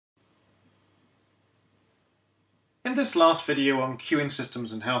In this last video on queuing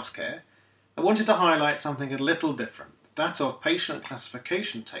systems in healthcare, I wanted to highlight something a little different, that of patient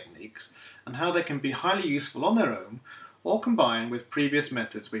classification techniques and how they can be highly useful on their own or combined with previous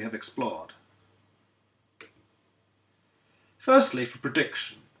methods we have explored. Firstly, for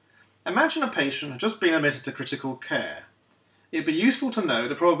prediction. Imagine a patient has just been admitted to critical care. It would be useful to know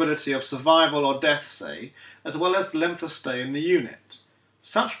the probability of survival or death, say, as well as the length of stay in the unit.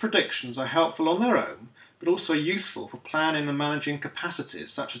 Such predictions are helpful on their own, but also useful for planning and managing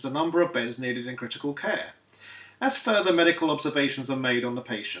capacities such as the number of beds needed in critical care. As further medical observations are made on the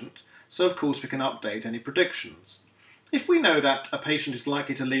patient, so of course we can update any predictions. If we know that a patient is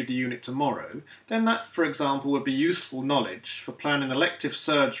likely to leave the unit tomorrow, then that, for example, would be useful knowledge for planning elective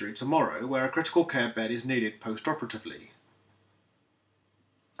surgery tomorrow where a critical care bed is needed post-operatively.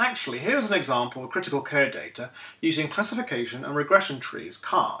 Actually, here is an example of critical care data using classification and regression trees,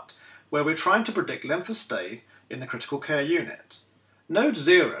 CART, where we're trying to predict length of stay in the critical care unit. Node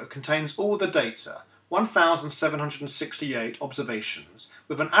 0 contains all the data, 1,768 observations,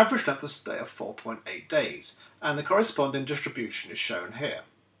 with an average length of stay of 4.8 days, and the corresponding distribution is shown here.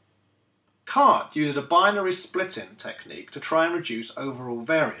 CART uses a binary splitting technique to try and reduce overall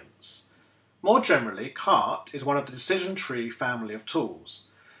variance. More generally, CART is one of the decision tree family of tools.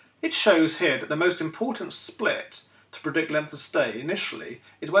 It shows here that the most important split to predict length of stay initially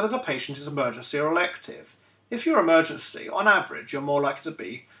is whether the patient is emergency or elective. If you're emergency, on average you're more likely to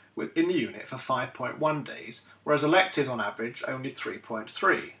be in the unit for 5.1 days, whereas electives on average only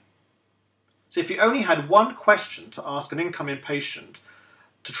 3.3. So if you only had one question to ask an incoming patient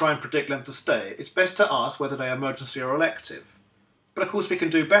to try and predict length of stay, it's best to ask whether they are emergency or elective. But of course we can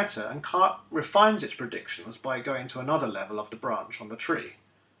do better, and CART refines its predictions by going to another level of the branch on the tree.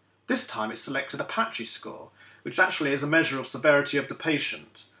 This time it selected a Apache score, which actually is a measure of severity of the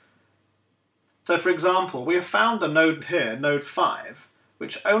patient. So for example, we have found a node here, node 5,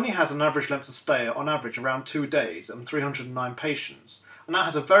 which only has an average length of stay on average around 2 days and 309 patients, and that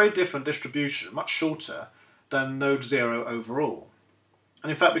has a very different distribution, much shorter than node 0 overall. And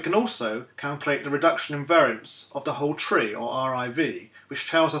in fact we can also calculate the reduction in variance of the whole tree, or RIV, which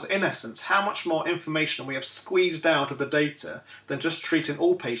tells us in essence how much more information we have squeezed out of the data than just treating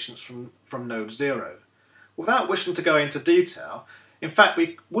all patients from node 0. Without wishing to go into detail, in fact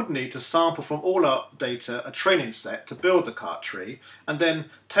we would need to sample from all our data a training set to build the CART tree and then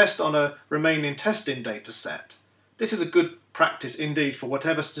test on a remaining testing data set. This is a good practice indeed for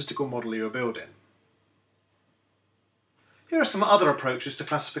whatever statistical model you are building. Here are some other approaches to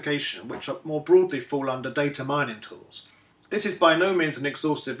classification which more broadly fall under data mining tools. This is by no means an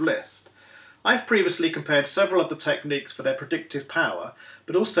exhaustive list. I've previously compared several of the techniques for their predictive power,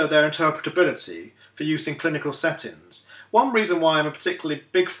 but also their interpretability for use in clinical settings. One reason why I'm a particularly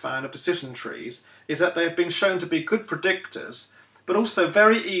big fan of decision trees is that they have been shown to be good predictors, but also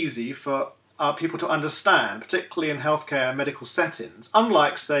very easy for people to understand, particularly in healthcare and medical settings,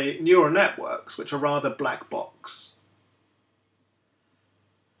 unlike, say, neural networks, which are rather black box.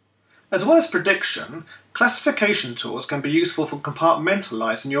 As well as prediction, classification tools can be useful for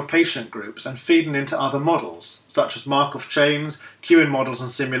compartmentalising your patient groups and feeding into other models, such as Markov chains, queuing models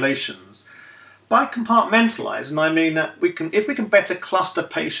and simulations. By compartmentalising, I mean that if we can better cluster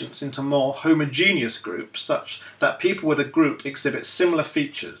patients into more homogeneous groups, such that people with a group exhibit similar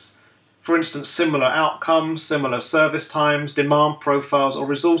features, for instance similar outcomes, similar service times, demand profiles or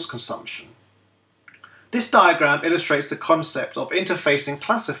resource consumption. This diagram illustrates the concept of interfacing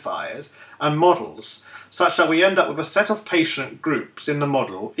classifiers and models, such that we end up with a set of patient groups in the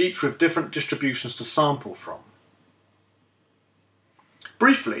model, each with different distributions to sample from.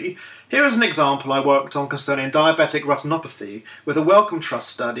 Briefly, here is an example I worked on concerning diabetic retinopathy with a Wellcome Trust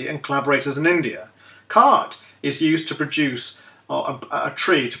study and collaborators in India. CART is used to produce a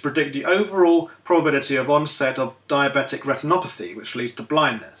tree to predict the overall probability of onset of diabetic retinopathy, which leads to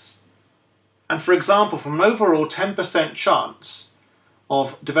blindness. And for example, from an overall 10% chance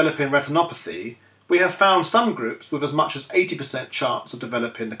of developing retinopathy, we have found some groups with as much as 80% chance of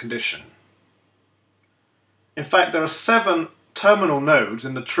developing the condition. In fact, there are 7 terminal nodes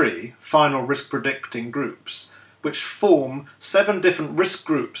in the tree, final risk predicting groups, which form 7 different risk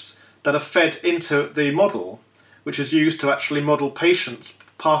groups that are fed into the model, which is used to actually model patients'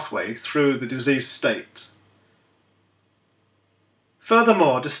 pathway through the disease state.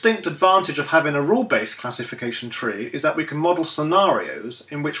 Furthermore, a distinct advantage of having a rule-based classification tree is that we can model scenarios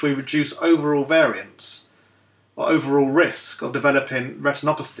in which we reduce overall variance or overall risk of developing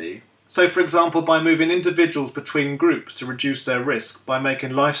retinopathy. So for example, by moving individuals between groups to reduce their risk by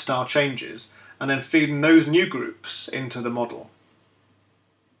making lifestyle changes and then feeding those new groups into the model.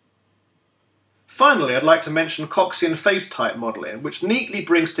 Finally, I'd like to mention Coxian phase type modelling, which neatly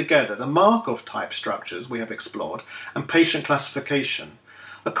brings together the Markov type structures we have explored and patient classification.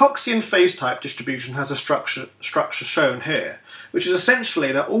 A Coxian phase type distribution has a structure shown here, which is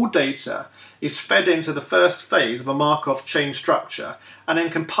essentially that all data is fed into the first phase of a Markov chain structure and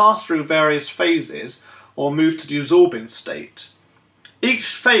then can pass through various phases or move to the absorbing state. Each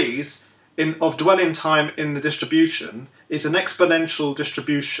phase of dwelling time in the distribution is an exponential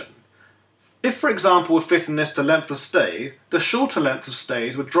distribution. If, for example, we're fitting this to length of stay, the shorter length of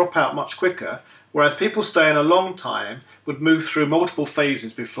stays would drop out much quicker, whereas people staying a long time would move through multiple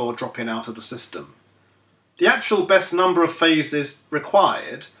phases before dropping out of the system. The actual best number of phases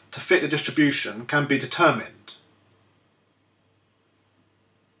required to fit the distribution can be determined.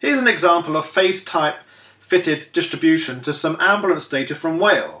 Here's an example of phase type fitted distribution to some ambulance data from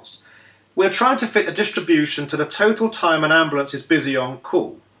Wales. We're trying to fit a distribution to the total time an ambulance is busy on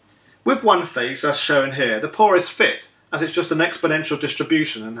call. With one phase, as shown here, the poor is fit, as it's just an exponential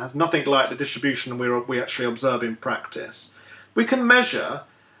distribution and has nothing like the distribution we actually observe in practice. We can measure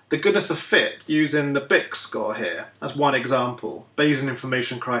the goodness of fit using the BIC score here, as one example, Bayesian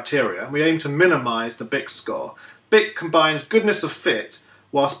information criteria, and we aim to minimise the BIC score. BIC combines goodness of fit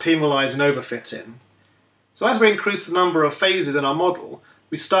whilst penalising overfitting. So as we increase the number of phases in our model,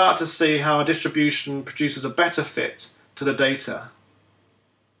 we start to see how a distribution produces a better fit to the data.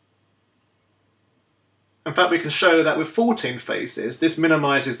 In fact, we can show that with 14 phases, this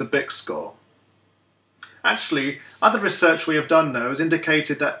minimises the BIC score. Actually, other research we have done though has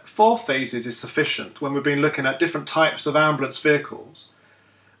indicated that 4 phases is sufficient when we've been looking at different types of ambulance vehicles.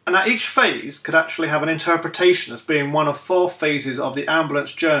 And that each phase could actually have an interpretation as being one of 4 phases of the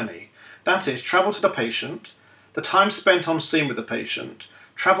ambulance journey. That is, travel to the patient, the time spent on scene with the patient,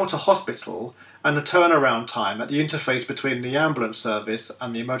 travel to hospital, and the turnaround time at the interface between the ambulance service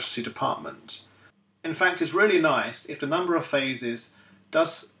and the emergency department. In fact, it's really nice if the number of phases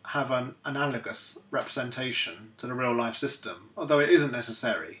does have an analogous representation to the real-life system, although it isn't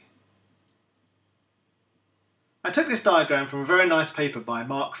necessary. I took this diagram from a very nice paper by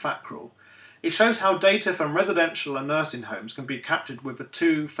Mark Fackrell. It shows how data from residential and nursing homes can be captured with a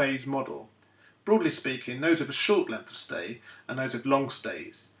 2-phase model. Broadly speaking, those with a short length of stay and those with long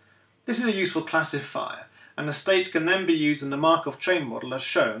stays. This is a useful classifier, and the states can then be used in the Markov chain model as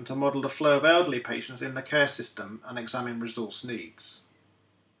shown to model the flow of elderly patients in the care system and examine resource needs.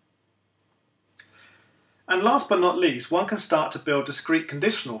 And last but not least, one can start to build discrete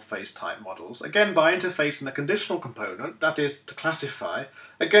conditional phase type models, again by interfacing the conditional component, that is, to classify,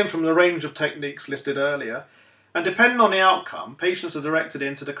 again from the range of techniques listed earlier, and depending on the outcome, patients are directed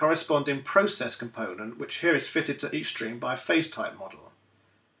into the corresponding process component, which here is fitted to each stream by a phase type model.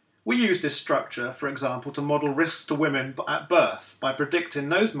 We use this structure, for example, to model risks to women at birth by predicting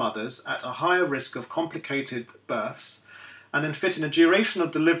those mothers at a higher risk of complicated births and then fitting a duration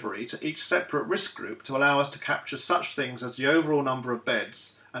of delivery to each separate risk group to allow us to capture such things as the overall number of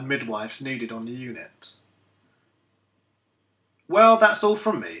beds and midwives needed on the unit. Well, that's all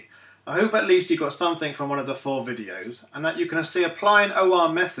from me. I hope at least you got something from one of the 4 videos and that you can see applying OR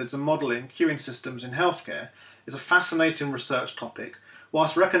methods and modelling queuing systems in healthcare is a fascinating research topic,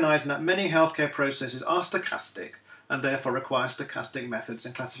 whilst recognising that many healthcare processes are stochastic and therefore require stochastic methods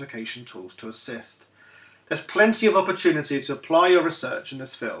and classification tools to assist. There's plenty of opportunity to apply your research in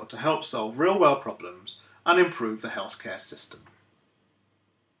this field to help solve real-world problems and improve the healthcare system.